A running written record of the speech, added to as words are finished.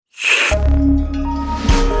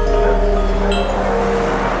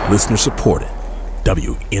Listener supported.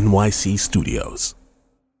 WNYC Studios.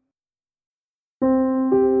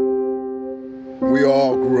 We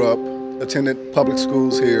all grew up, attended public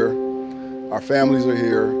schools here. Our families are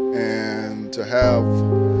here, and to have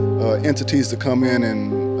entities to come in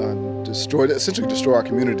and essentially destroy our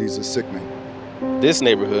communities is sickening. This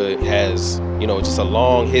neighborhood has, just a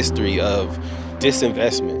long history of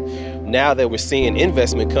disinvestment. Now that we're seeing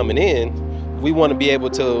investment coming in, we want to be able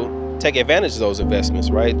to take advantage of those investments,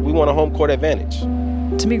 right? We want a home court advantage.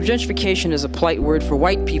 To me, gentrification is a polite word for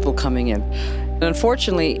white people coming in. And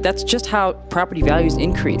unfortunately, that's just how property values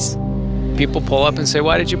increase. People pull up and say,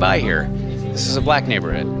 why did you buy here? This is a black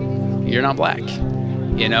neighborhood. You're not black.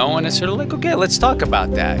 And it's sort of like, okay, let's talk about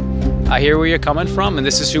that. I hear where you're coming from, and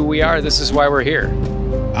this is who we are. This is why we're here.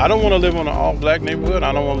 I don't want to live in an all-black neighborhood.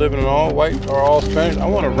 I don't want to live in an all-white or all-Spanish. I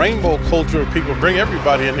want a rainbow culture of people. Bring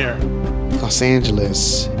everybody in here. Los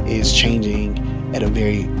Angeles is changing at a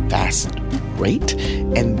very fast rate,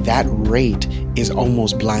 and that rate is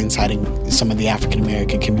almost blindsiding some of the African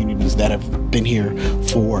American communities that have been here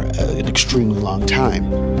for an extremely long time.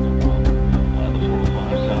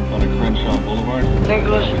 There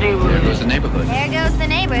goes the neighborhood. There goes the neighborhood. There goes the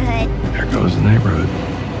neighborhood. There goes the neighborhood.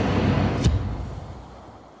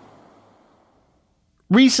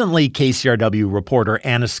 Recently, KCRW reporter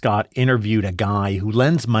Anna Scott interviewed a guy who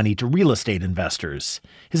lends money to real estate investors.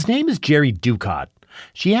 His name is Jerry Ducott.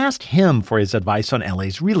 She asked him for his advice on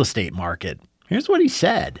LA's real estate market. Here's what he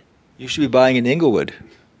said. You should be buying in Inglewood.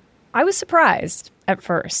 I was surprised at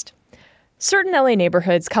first. Certain LA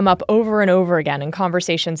neighborhoods come up over and over again in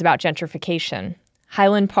conversations about gentrification.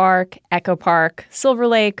 Highland Park, Echo Park, Silver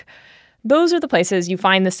Lake. Those are the places you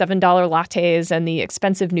find the $7 lattes and the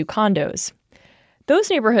expensive new condos.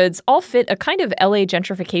 Those neighborhoods all fit a kind of LA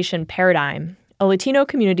gentrification paradigm. A Latino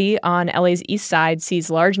community on LA's east side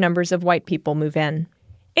sees large numbers of white people move in.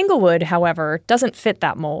 Inglewood, however, doesn't fit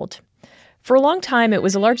that mold. For a long time, it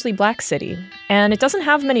was a largely black city, and it doesn't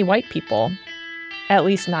have many white people. At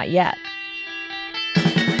least not yet.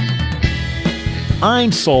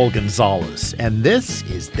 I'm Saul Gonzalez, and this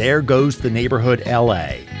is There Goes the Neighborhood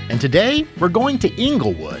LA. And today, we're going to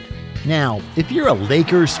Inglewood. Now, if you're a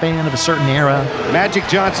Lakers fan of a certain era, Magic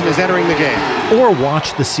Johnson is entering the game, or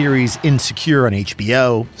watch the series Insecure on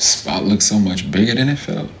HBO, spot looks so much bigger than it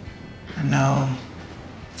felt. I know.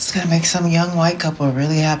 It's gonna make some young white couple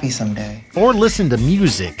really happy someday. Or listen to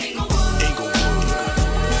music,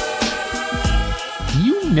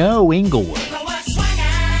 you know Inglewood.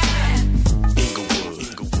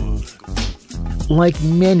 Like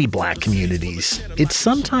many black communities, it's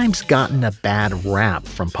sometimes gotten a bad rap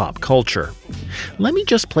from pop culture. Let me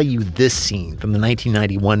just play you this scene from the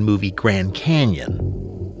 1991 movie Grand Canyon.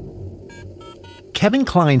 Kevin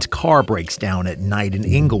Kline's car breaks down at night in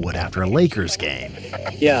Inglewood after a Lakers game.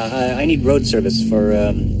 Yeah, I need road service for,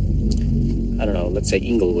 let's say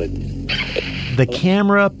Inglewood. The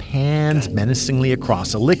camera pans menacingly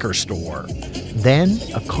across a liquor store. Then,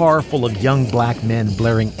 a car full of young black men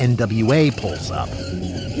blaring NWA pulls up.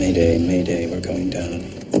 Mayday, Mayday, we're going down.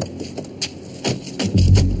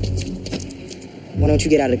 Why don't you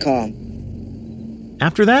get out of the car?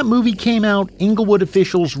 After that movie came out, Inglewood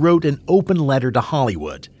officials wrote an open letter to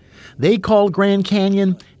Hollywood. They called Grand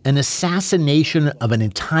Canyon an assassination of an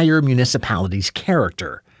entire municipality's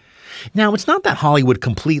character. Now, it's not that Hollywood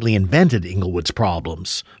completely invented Inglewood's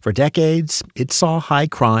problems. For decades, it saw high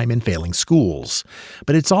crime and failing schools.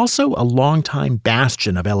 But it's also a longtime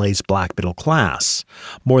bastion of LA's black middle class.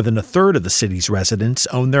 More than a third of the city's residents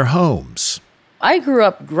own their homes. I grew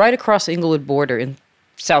up right across the Inglewood border in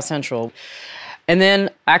South Central. And then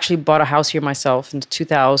actually bought a house here myself in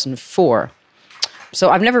 2004. So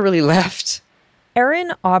I've never really left.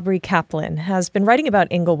 Erin Aubrey Kaplan has been writing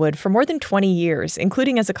about Inglewood for more than 20 years,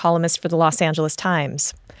 including as a columnist for the Los Angeles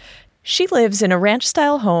Times. She lives in a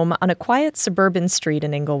ranch-style home on a quiet suburban street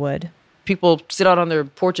in Inglewood. People sit out on their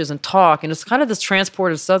porches and talk, and it's kind of this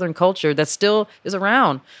transported Southern culture that still is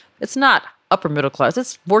around. It's not upper middle class,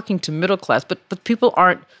 it's working to middle class, but people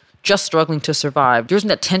aren't just struggling to survive. There's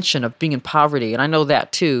that tension of being in poverty, and I know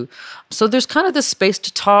that too. So there's kind of this space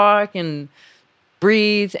to talk and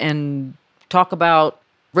breathe and talk about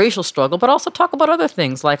racial struggle, but also talk about other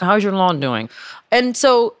things like how's your lawn doing? And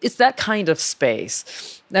so it's that kind of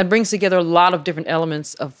space that brings together a lot of different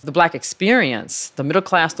elements of the black experience, the middle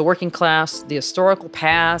class, the working class, the historical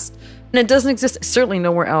past. And it doesn't exist certainly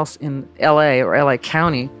nowhere else in LA or LA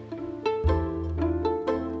County.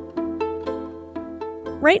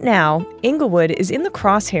 Right now, Inglewood is in the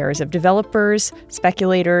crosshairs of developers,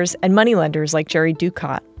 speculators, and moneylenders like Jerry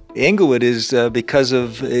Ducott. Inglewood is, because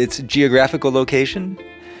of its geographical location,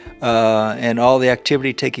 and all the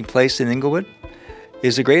activity taking place in Inglewood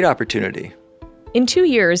is a great opportunity. In 2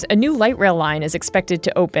 years, a new light rail line is expected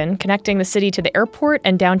to open, connecting the city to the airport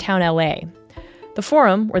and downtown LA. The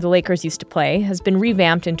Forum, where the Lakers used to play, has been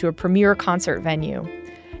revamped into a premier concert venue.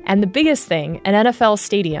 And the biggest thing, an NFL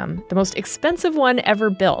stadium, the most expensive one ever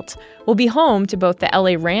built, will be home to both the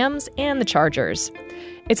LA Rams and the Chargers.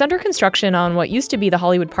 It's under construction on what used to be the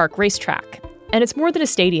Hollywood Park racetrack, and it's more than a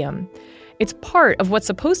stadium. It's part of what's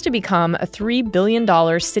supposed to become a $3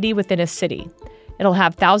 billion city within a city. It'll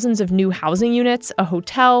have thousands of new housing units, a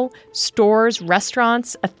hotel, stores,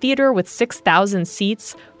 restaurants, a theater with 6,000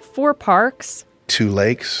 seats, 4 parks. 2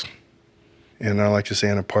 lakes, and I like to say,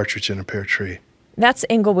 and a partridge in a pear tree. That's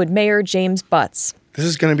Inglewood Mayor James Butts. This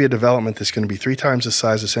is going to be a development that's going to be 3 times the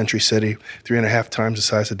size of Century City, 3.5 times the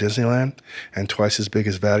size of Disneyland, and twice as big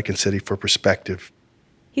as Vatican City for perspective.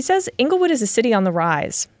 He says Inglewood is a city on the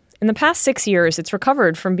rise. In the past 6 years, it's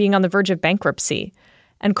recovered from being on the verge of bankruptcy,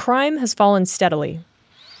 and crime has fallen steadily.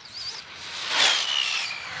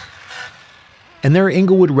 And there are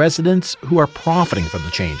Inglewood residents who are profiting from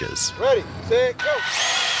the changes. Ready, set, go.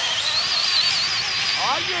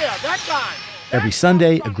 Oh yeah, that time. Every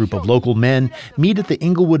Sunday, a group of local men meet at the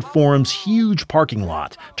Inglewood Forum's huge parking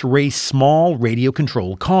lot to race small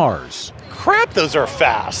radio-controlled cars. Crap, those are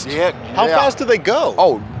fast. Yeah. How fast do they go?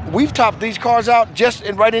 Oh, we've topped these cars out just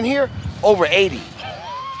right in here, over 80.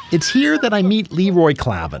 It's here that I meet Leroy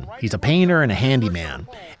Clavin. He's a painter and a handyman.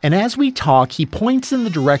 And as we talk, he points in the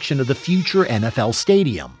direction of the future NFL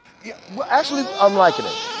stadium. Yeah, well, actually, I'm liking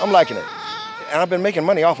it. And I've been making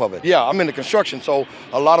money off of it. Yeah, I'm in the construction, so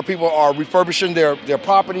a lot of people are refurbishing their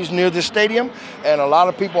properties near this stadium, and a lot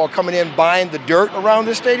of people are coming in buying the dirt around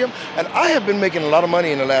this stadium, and I have been making a lot of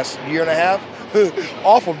money in the last year and a half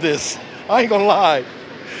off of this. I ain't gonna lie.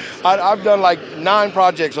 I've done like 9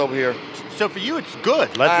 projects over here. So for you, it's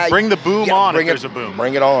good. Let's bring the boom on if there's a boom.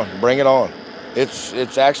 Bring it on.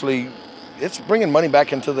 It's actually bringing money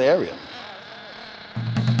back into the area.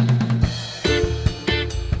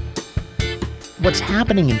 What's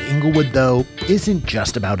happening in Inglewood, though, isn't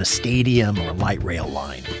just about a stadium or a light rail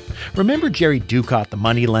line. Remember Jerry Ducott, the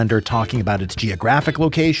moneylender, talking about its geographic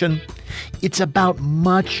location? It's about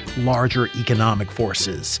much larger economic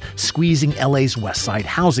forces, squeezing LA's West Side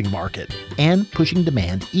housing market and pushing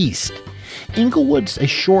demand east. Inglewood's a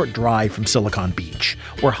short drive from Silicon Beach,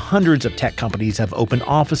 where hundreds of tech companies have opened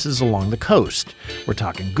offices along the coast. We're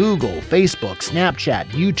talking Google, Facebook, Snapchat,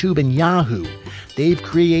 YouTube, and Yahoo. They've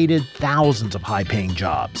created thousands of high-paying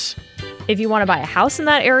jobs. If you want to buy a house in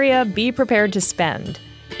that area, be prepared to spend.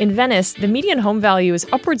 In Venice, the median home value is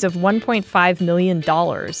upwards of $1.5 million.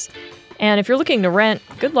 And if you're looking to rent,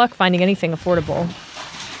 good luck finding anything affordable.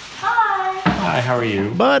 Hi, how are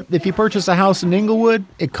you? But if you purchase a house in Inglewood,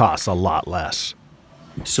 it costs a lot less.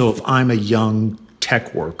 So if I'm a young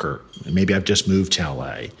tech worker, maybe I've just moved to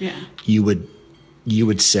LA, you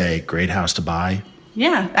would say great house to buy?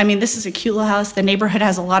 Yeah, I mean, this is a cute little house. The neighborhood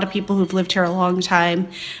has a lot of people who've lived here a long time.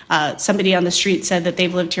 Somebody on the street said that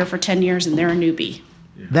they've lived here for 10 years and they're a newbie.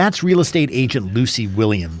 That's real estate agent Lucy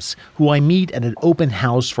Williams, who I meet at an open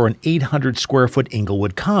house for an 800-square-foot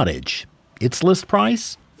Inglewood cottage. Its list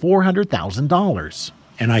price? $400,000.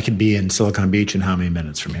 And I could be in Silicon Beach in how many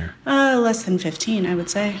minutes from here? Less than 15, I would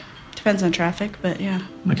say. Depends on traffic, but yeah.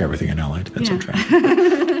 Like everything in LA, depends on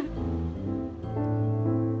traffic.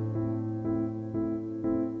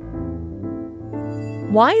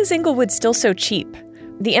 Why is Inglewood still so cheap?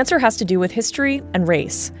 The answer has to do with history and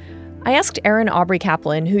race. I asked Erin Aubrey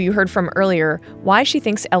Kaplan, who you heard from earlier, why she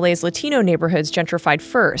thinks LA's Latino neighborhoods gentrified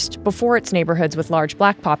first, before its neighborhoods with large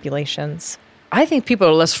black populations. I think people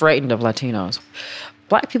are less frightened of Latinos.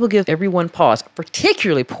 Black people give everyone pause,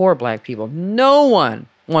 particularly poor black people. No one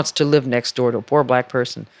wants to live next door to a poor black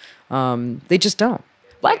person. They just don't.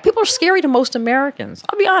 Black people are scary to most Americans.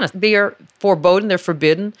 I'll be honest. They are foreboding. They're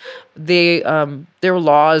forbidden. There are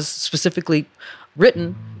laws specifically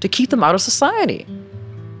written to keep them out of society.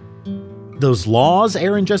 Those laws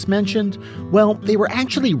Erin just mentioned, well, they were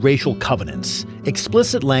actually racial covenants,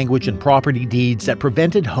 explicit language in property deeds that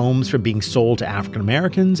prevented homes from being sold to African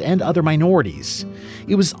Americans and other minorities.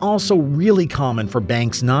 It was also really common for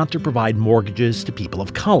banks not to provide mortgages to people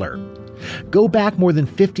of color. Go back more than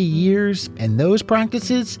 50 years, and those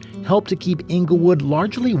practices helped to keep Inglewood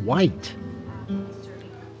largely white.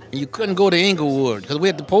 You couldn't go to Inglewood because we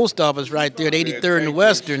had the post office right there at 83rd and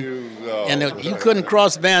Western, and you couldn't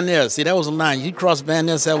cross Van Ness. See, that was a line. You crossed Van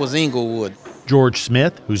Ness, that was Inglewood. George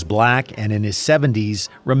Smith, who's black and in his 70s,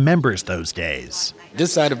 remembers those days.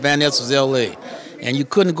 This side of Van Ness was L.A., and you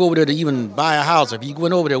couldn't go over there to even buy a house. If you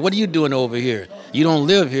went over there, what are you doing over here? You don't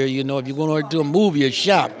live here, you know. If you're going over to a movie or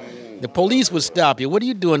shop, The police would stop you. What are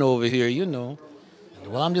you doing over here, you know?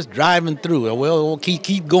 Well, I'm just driving through. Well,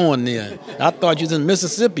 keep going then. I thought you was in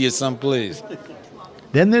Mississippi or someplace.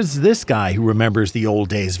 Then there's this guy who remembers the old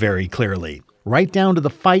days very clearly, right down to the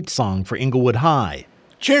fight song for Inglewood High.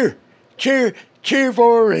 Cheer, cheer, cheer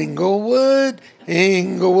for Inglewood.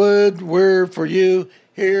 Inglewood, we're for you.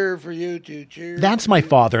 Here for you to cheer. That's my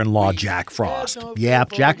father-in-law, Jack Frost. Yeah,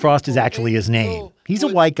 Jack Frost is actually his name. He's a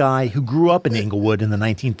white guy who grew up in Inglewood in the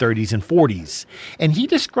 1930s and 40s, and he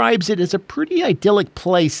describes it as a pretty idyllic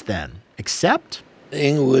place then, except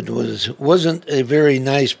Inglewood wasn't a very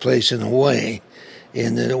nice place in a way,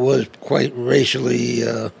 in that it was quite racially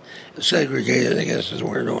segregated, I guess is the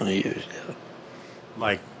word I want to use. Yeah.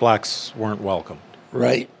 Like blacks weren't welcome.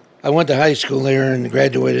 Right. I went to high school there and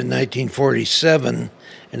graduated in 1947,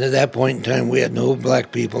 and at that point in time, we had no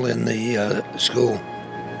black people in the school.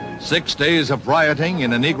 6 days of rioting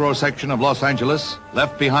in a Negro section of Los Angeles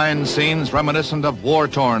left behind scenes reminiscent of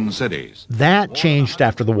war-torn cities. That changed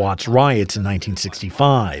after the Watts riots in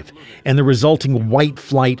 1965 and the resulting white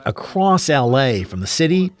flight across L.A. from the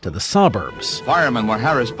city to the suburbs. Firemen were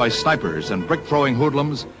harassed by snipers and brick-throwing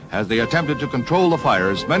hoodlums as they attempted to control the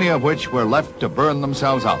fires, many of which were left to burn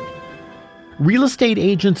themselves out. Real estate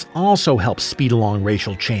agents also helped speed along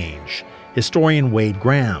racial change. Historian Wade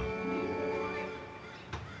Graham.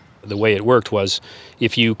 The way it worked was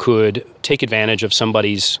if you could take advantage of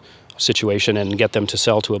somebody's situation and get them to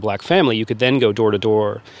sell to a black family, you could then go door to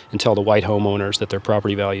door and tell the white homeowners that their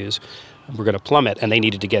property values were going to plummet and they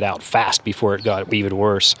needed to get out fast before it got even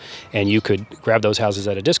worse. And you could grab those houses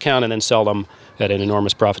at a discount and then sell them at an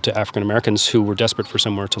enormous profit to African Americans who were desperate for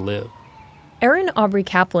somewhere to live. Erin Aubrey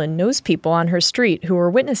Kaplan knows people on her street who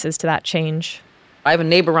were witnesses to that change. I have a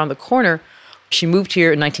neighbor around the corner. She moved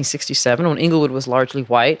here in 1967 when Inglewood was largely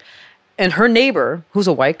white. And her neighbor, who's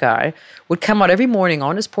a white guy, would come out every morning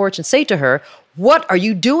on his porch and say to her, "What are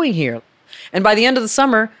you doing here?" And by the end of the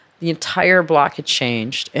summer, the entire block had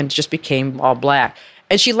changed and just became all black.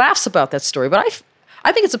 And she laughs about that story, but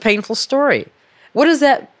I think it's a painful story. What does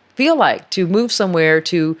that feel like to move somewhere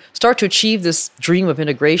to start to achieve this dream of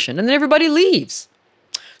integration and then everybody leaves?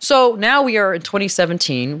 So now we are in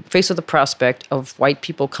 2017, faced with the prospect of white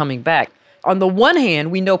people coming back. On the one hand,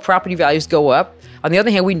 we know property values go up. On the other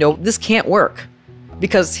hand, we know this can't work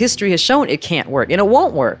because history has shown it can't work and it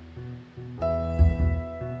won't work.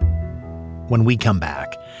 When we come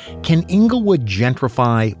back, can Inglewood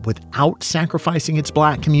gentrify without sacrificing its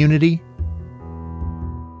black community?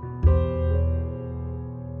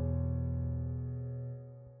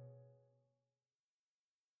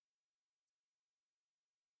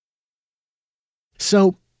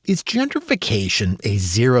 So, is gentrification a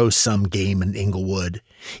zero-sum game in Inglewood?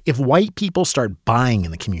 If white people start buying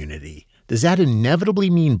in the community, does that inevitably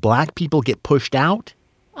mean black people get pushed out?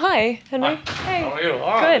 Hi, Henry. Hey. How are you?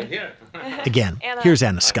 Oh, good. Here. Again, here's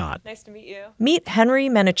Anna Scott. Nice to meet you. Meet Henry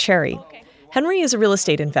Menacherry. Okay. Henry is a real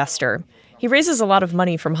estate investor. He raises a lot of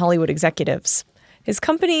money from Hollywood executives. His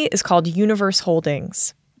company is called Universe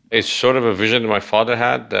Holdings. It's sort of a vision my father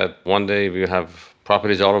had that one day we have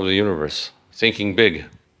properties all over the universe, thinking big.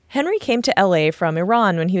 Henry came to LA from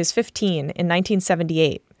Iran when he was 15 in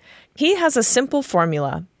 1978. He has a simple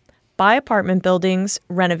formula: buy apartment buildings,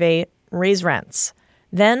 renovate, raise rents,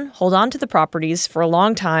 then hold on to the properties for a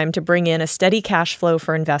long time to bring in a steady cash flow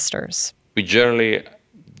for investors. We generally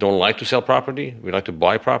don't like to sell property. We like to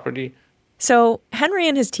buy property. So Henry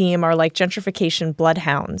and his team are like gentrification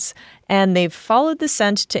bloodhounds, and they've followed the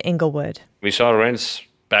scent to Inglewood. We saw rents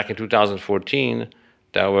back in 2014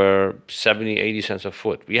 that were 70, 80 cents a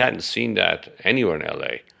foot. We hadn't seen that anywhere in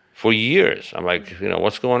LA for years. I'm like,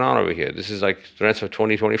 what's going on over here? This is like the rents of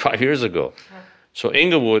 20, 25 years ago. So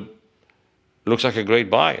Inglewood looks like a great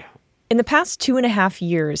buy. In the past 2.5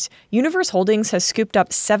 years, Universe Holdings has scooped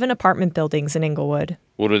up 7 apartment buildings in Inglewood.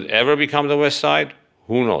 Would it ever become the West Side?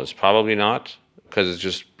 Who knows? Probably not, because it's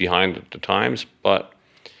just behind the times. But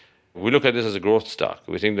we look at this as a growth stock.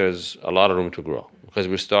 We think there's a lot of room to grow because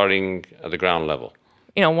we're starting at the ground level.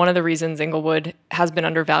 One of the reasons Inglewood has been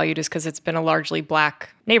undervalued is because it's been a largely black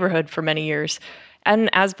neighborhood for many years. And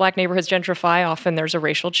as black neighborhoods gentrify, often there's a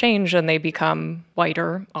racial change and they become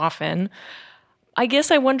whiter often. I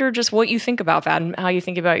guess I wonder just what you think about that and how you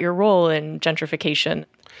think about your role in gentrification.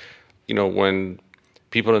 When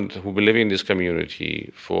people who've been living in this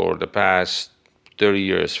community for the past 30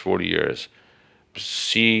 years, 40 years,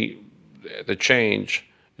 see the change,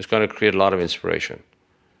 it's going to create a lot of inspiration.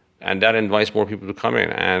 And that invites more people to come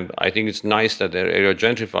in. And I think it's nice that the area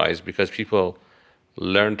gentrifies because people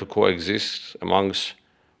learn to coexist amongst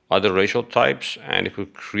other racial types, and it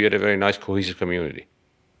could create a very nice cohesive community.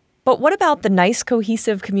 But what about the nice,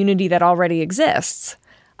 cohesive community that already exists?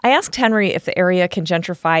 I asked Henry if the area can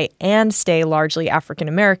gentrify and stay largely African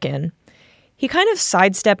American. He kind of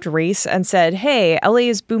sidestepped race and said, hey, LA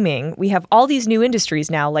is booming. We have all these new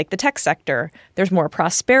industries now, like the tech sector. There's more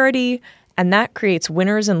prosperity, and that creates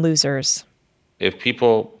winners and losers. If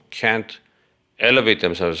people can't elevate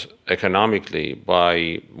themselves economically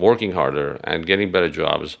by working harder and getting better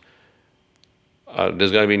jobs,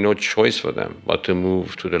 there's going to be no choice for them but to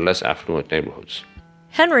move to the less affluent neighborhoods.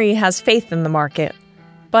 Henry has faith in the market,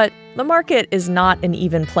 but the market is not an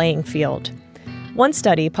even playing field. One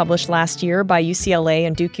study published last year by UCLA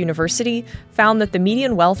and Duke University found that the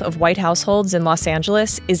median wealth of white households in Los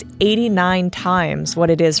Angeles is 89 times what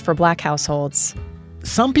it is for black households.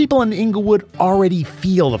 Some people in Inglewood already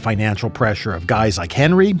feel the financial pressure of guys like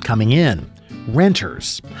Henry coming in.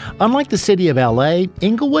 Renters. Unlike the city of LA,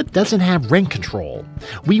 Inglewood doesn't have rent control.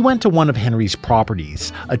 We went to one of Henry's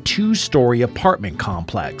properties, a 2-story apartment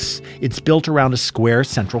complex. It's built around a square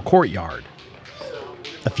central courtyard.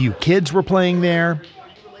 A few kids were playing there.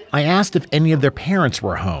 I asked if any of their parents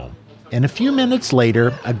were home, and a few minutes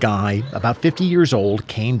later, a guy about 50 years old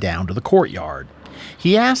came down to the courtyard.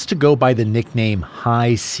 He asked to go by the nickname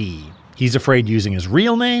High C. He's afraid using his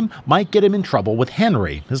real name might get him in trouble with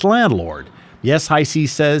Henry, his landlord. Yes, High C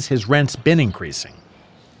says his rent's been increasing.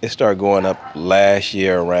 It started going up last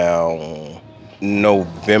year around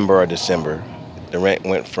November or December. The rent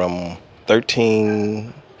went from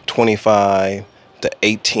 $13.25 to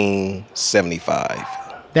 $18.75.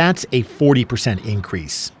 That's a 40%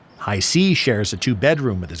 increase. High C shares a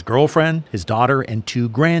 2-bedroom with his girlfriend, his daughter, and 2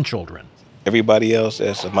 grandchildren. Everybody else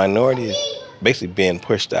that's a minority is basically being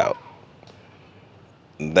pushed out.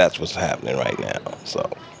 That's what's happening right now. So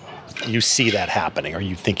you see that happening, or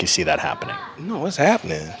you think you see that happening? No, it's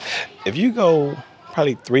happening. If you go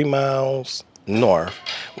probably 3 miles north,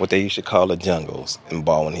 what they used to call the jungles in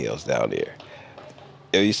Baldwin Hills down there,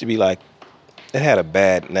 it used to be like, it had a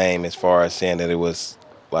bad name as far as saying that it was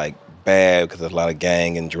like bad because there's a lot of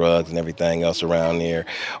gang and drugs and everything else around there.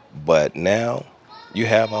 But now you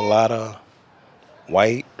have a lot of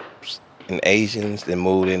whites and Asians that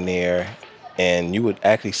moved in there, and you would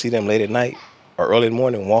actually see them late at night or early in the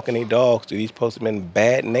morning walking their dogs through these supposed to be in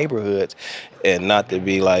bad neighborhoods. And not to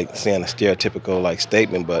be like saying a stereotypical like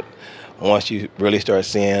statement, but once you really start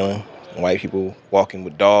seeing white people walking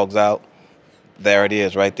with dogs out, there it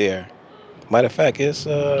is right there. Matter of fact, it's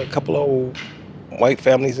a couple of white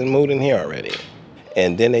families that moved in here already.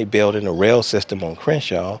 And then they built in a rail system on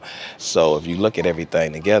Crenshaw. So if you look at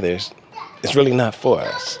everything together, it's really not for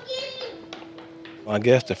us. I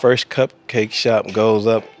guess the first cupcake shop goes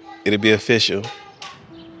up, it'll be official.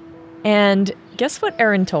 And guess what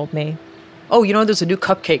Erin told me? Oh, there's a new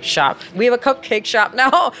cupcake shop. We have a cupcake shop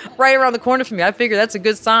now right around the corner from me. I figure that's a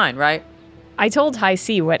good sign, right? I told High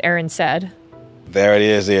C what Erin said. There it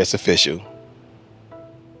is, it's official.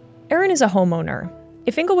 Erin is a homeowner.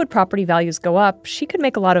 If Inglewood property values go up, she could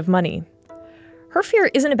make a lot of money. Her fear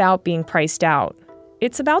isn't about being priced out.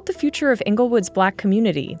 It's about the future of Inglewood's black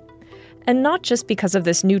community. And not just because of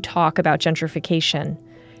this new talk about gentrification.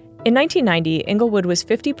 In 1990, Inglewood was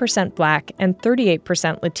 50% black and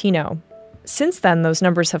 38% Latino. Since then, those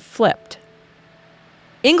numbers have flipped.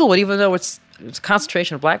 Inglewood, even though it's a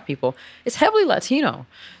concentration of black people, is heavily Latino.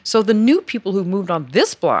 So the new people who moved on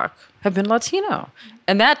this block have been Latino.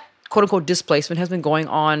 And that quote-unquote displacement has been going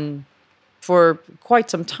on for quite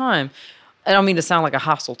some time. I don't mean to sound like a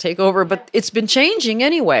hostile takeover, but it's been changing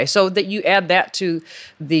anyway. So that you add that to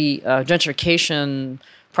the gentrification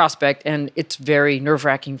prospect, and it's very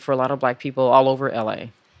nerve-wracking for a lot of black people all over LA.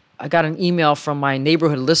 I got an email from my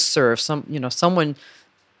neighborhood listserv. Someone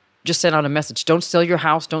just sent out a message, don't sell your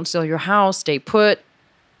house, stay put.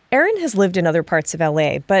 Erin has lived in other parts of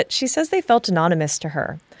LA, but she says they felt anonymous to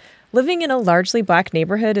her. Living in a largely black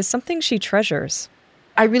neighborhood is something she treasures.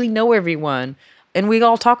 I really know everyone, and we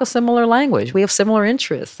all talk a similar language. We have similar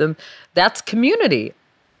interests, and that's community.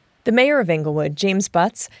 The mayor of Inglewood, James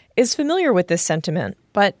Butts, is familiar with this sentiment,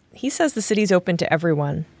 but he says the city's open to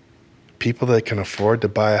everyone. People that can afford to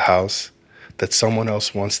buy a house that someone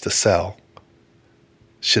else wants to sell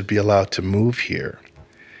should be allowed to move here.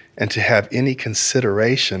 And to have any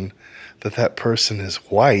consideration that that person is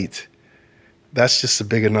white, that's just as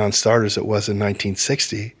big a non-starter as it was in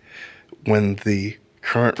 1960 when the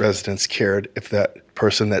current residents cared if that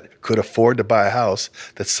person that could afford to buy a house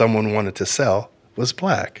that someone wanted to sell was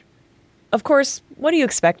black. Of course, what do you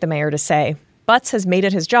expect the mayor to say? Butts has made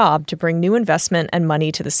it his job to bring new investment and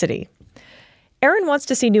money to the city. Erin wants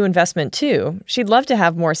to see new investment too. She'd love to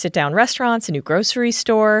have more sit-down restaurants, a new grocery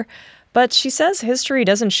store. But she says history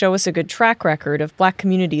doesn't show us a good track record of Black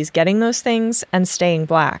communities getting those things and staying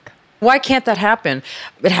Black. Why can't that happen?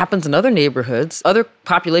 It happens in other neighborhoods. Other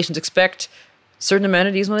populations expect certain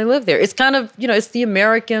amenities when they live there. It's kind of, it's the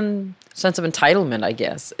American sense of entitlement, I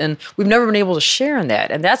guess. And we've never been able to share in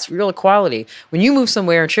that. And that's real equality. When you move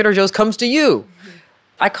somewhere and Trader Joe's comes to you,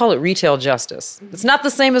 I call it retail justice. It's not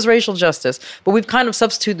the same as racial justice, but we've kind of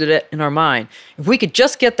substituted it in our mind. If we could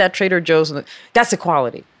just get that Trader Joe's, that's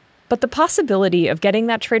equality. But the possibility of getting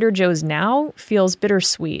that Trader Joe's now feels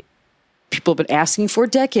bittersweet. People have been asking for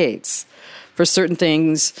decades for certain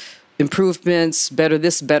things, improvements, better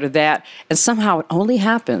this, better that. And somehow it only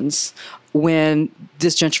happens when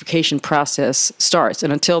this gentrification process starts.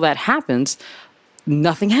 And until that happens,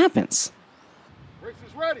 nothing happens. Race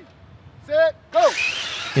is ready. Set, go.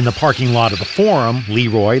 In the parking lot of the Forum,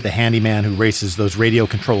 Leroy, the handyman who races those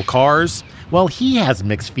radio-controlled cars, well, he has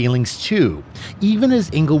mixed feelings too, even as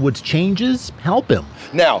Inglewood's changes help him.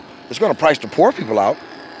 Now, it's going to price the poor people out.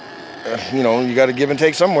 You got to give and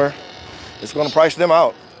take somewhere. It's going to price them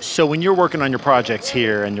out. So when you're working on your projects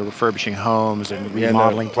here and you're refurbishing homes and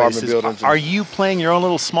remodeling places, are you playing your own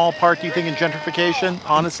little small part, do you think, in gentrification,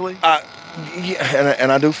 honestly? Yeah,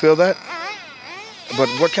 and I do feel that. But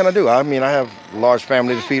what can I do? I mean, I have a large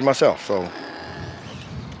family to feed myself, so...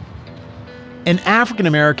 And African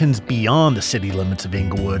Americans beyond the city limits of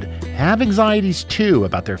Inglewood have anxieties too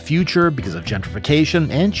about their future because of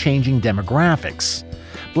gentrification and changing demographics.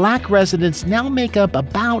 Black residents now make up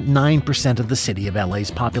about 9% of the city of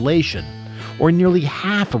LA's population, or nearly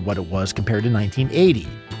half of what it was compared to 1980.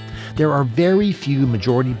 There are very few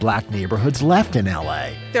majority Black neighborhoods left in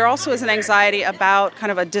LA. There also is an anxiety about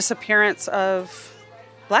kind of a disappearance of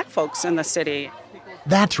Black folks in the city.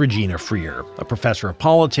 That's Regina Freer, a professor of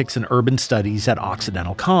politics and urban studies at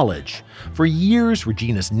Occidental College. For years,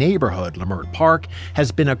 Regina's neighborhood, Leimert Park,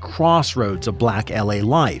 has been a crossroads of Black LA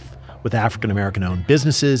life, with African-American-owned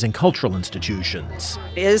businesses and cultural institutions.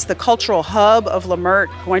 Is the cultural hub of Leimert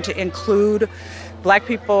going to include Black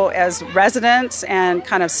people as residents and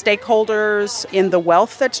kind of stakeholders in the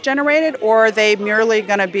wealth that's generated, or are they merely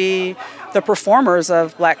going to be the performers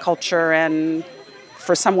of Black culture and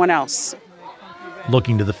for someone else?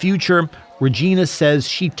 Looking to the future, Regina says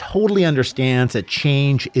she totally understands that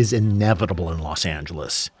change is inevitable in Los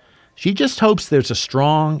Angeles. She just hopes there's a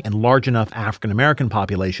strong and large enough African-American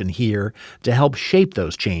population here to help shape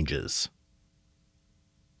those changes.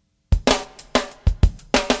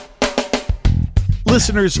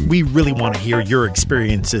 Listeners, we really want to hear your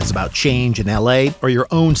experiences about change in LA or your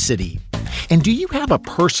own city. And do you have a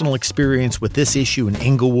personal experience with this issue in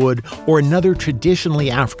Inglewood or another traditionally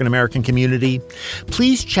African-American community?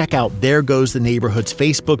 Please check out There Goes the Neighborhood's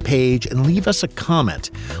Facebook page and leave us a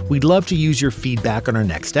comment. We'd love to use your feedback on our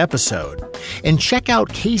next episode. And check out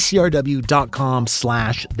kcrw.com/There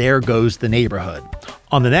Goes the Neighborhood.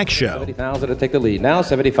 On the next show, 70,000 to take the lead. Now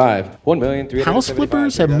 75. 1,375,000. House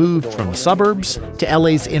flippers have moved from the suburbs to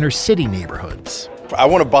LA's inner city neighborhoods. I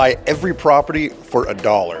want to buy every property for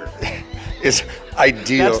 $1. It's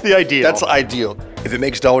ideal. That's the ideal. That's ideal. If it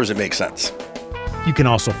makes dollars, it makes sense. You can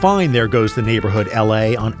also find There Goes the Neighborhood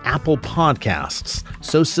LA on Apple Podcasts.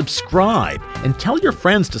 So subscribe and tell your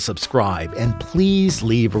friends to subscribe, and please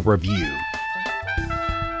leave a review.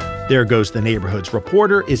 There Goes the Neighborhood's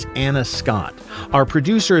reporter is Anna Scott. Our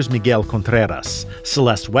producer is Miguel Contreras.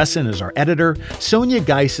 Celeste Wesson is our editor. Sonia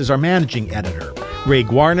Geis is our managing editor. Ray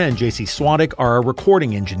Guarna and JC Swadek are our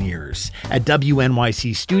recording engineers. At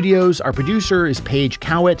WNYC Studios, our producer is Paige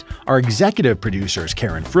Cowett. Our executive producer is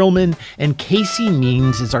Karen Frillman. And Casey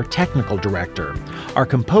Means is our technical director. Our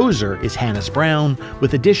composer is Hannes Brown,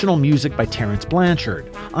 with additional music by Terrence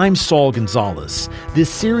Blanchard. I'm Saul Gonzalez.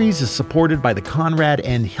 This series is supported by the Conrad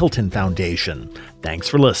N. Hilton Foundation. Thanks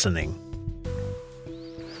for listening.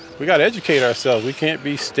 We got to educate ourselves. We can't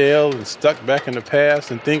be stale and stuck back in the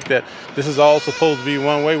past and think that this is all supposed to be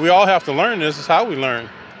one way. We all have to learn. This is how we learn.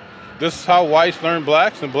 This is how whites learn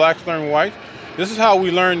blacks and blacks learn whites. This is how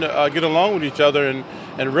we learn to get along with each other and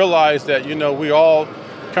realize that, we all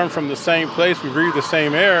come from the same place. We breathe the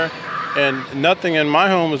same air, and nothing in my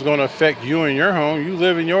home is going to affect you in your home. You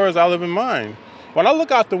live in yours, I live in mine. When I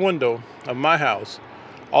look out the window of my house,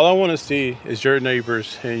 all I want to see is your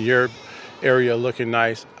neighbors and your area looking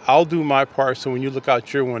nice. I'll do my part so when you look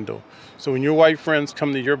out your window. So when your white friends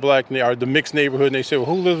come to your black or the mixed neighborhood and they say, well,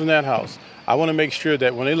 who lives in that house? I want to make sure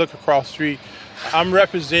that when they look across the street, I'm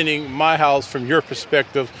representing my house from your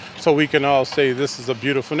perspective so we can all say this is a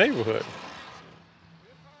beautiful neighborhood.